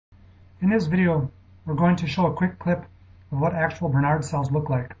In this video, we're going to show a quick clip of what actual Benard cells look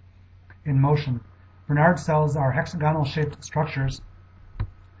like in motion. Benard cells are hexagonal-shaped structures,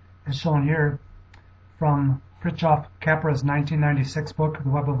 as shown here from Fritjof-Capra's 1996 book, The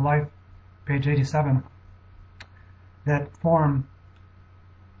Web of Life, page 87, that form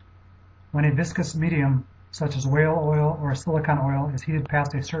when a viscous medium, such as whale oil or silicon oil, is heated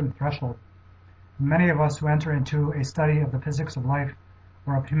past a certain threshold. Many of us who enter into a study of the physics of life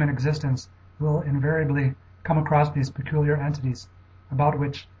or of human existence will invariably come across these peculiar entities about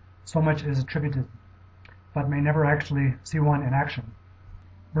which so much is attributed, but may never actually see one in action.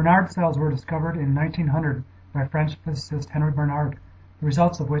 Benard cells were discovered in 1900 by French physicist Henry Benard, the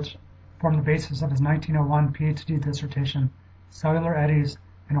results of which formed the basis of his 1901 PhD dissertation, Cellular Eddies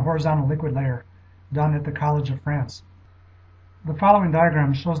in a Horizontal Liquid Layer, done at the College of France. The following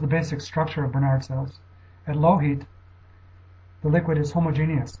diagram shows the basic structure of Benard cells. At low heat, the liquid is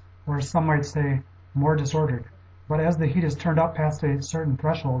homogeneous, or some might say more disordered, but as the heat is turned up past a certain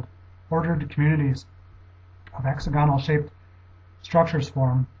threshold, ordered communities of hexagonal-shaped structures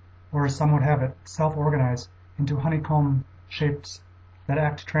form, or as some would have it, self-organize into honeycomb shapes that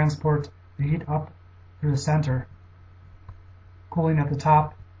act to transport the heat up through the center, cooling at the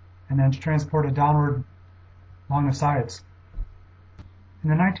top, and then to transport it downward along the sides. In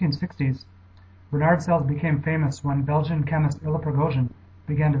the 1960s, Benard cells became famous when Belgian chemist Ille Prigogine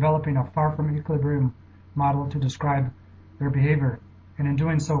began developing a far-from-equilibrium model to describe their behavior, and in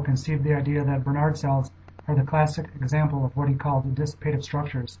doing so conceived the idea that Benard cells are the classic example of what he called dissipative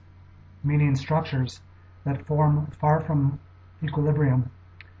structures, meaning structures that form far from equilibrium,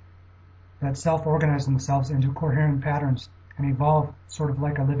 that self-organize themselves into coherent patterns and evolve sort of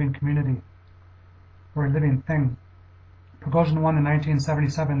like a living community or a living thing. Prigogine won the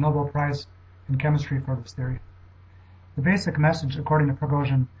 1977 Nobel Prize in Chemistry for this theory. The basic message, according to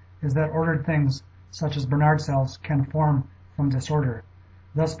Prigogine, is that ordered things, such as Benard cells, can form from disorder,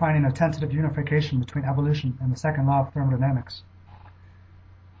 thus finding a tentative unification between evolution and the second law of thermodynamics.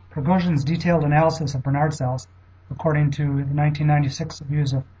 Prigogine's detailed analysis of Benard cells, according to the 1996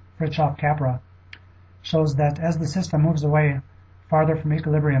 views of Fritjof-Capra, shows that as the system moves away farther from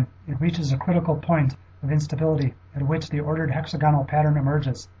equilibrium, it reaches a critical point of instability at which the ordered hexagonal pattern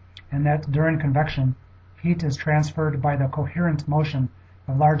emerges, and that during convection, heat is transferred by the coherent motion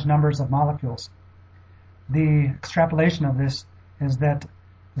of large numbers of molecules. The extrapolation of this is that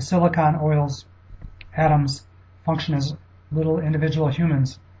the silicon oil's atoms function as little individual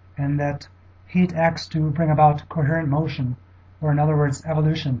humans, and that heat acts to bring about coherent motion, or in other words,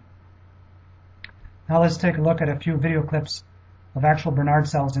 evolution. Now let's take a look at a few video clips of actual Benard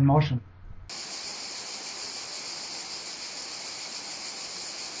cells in motion.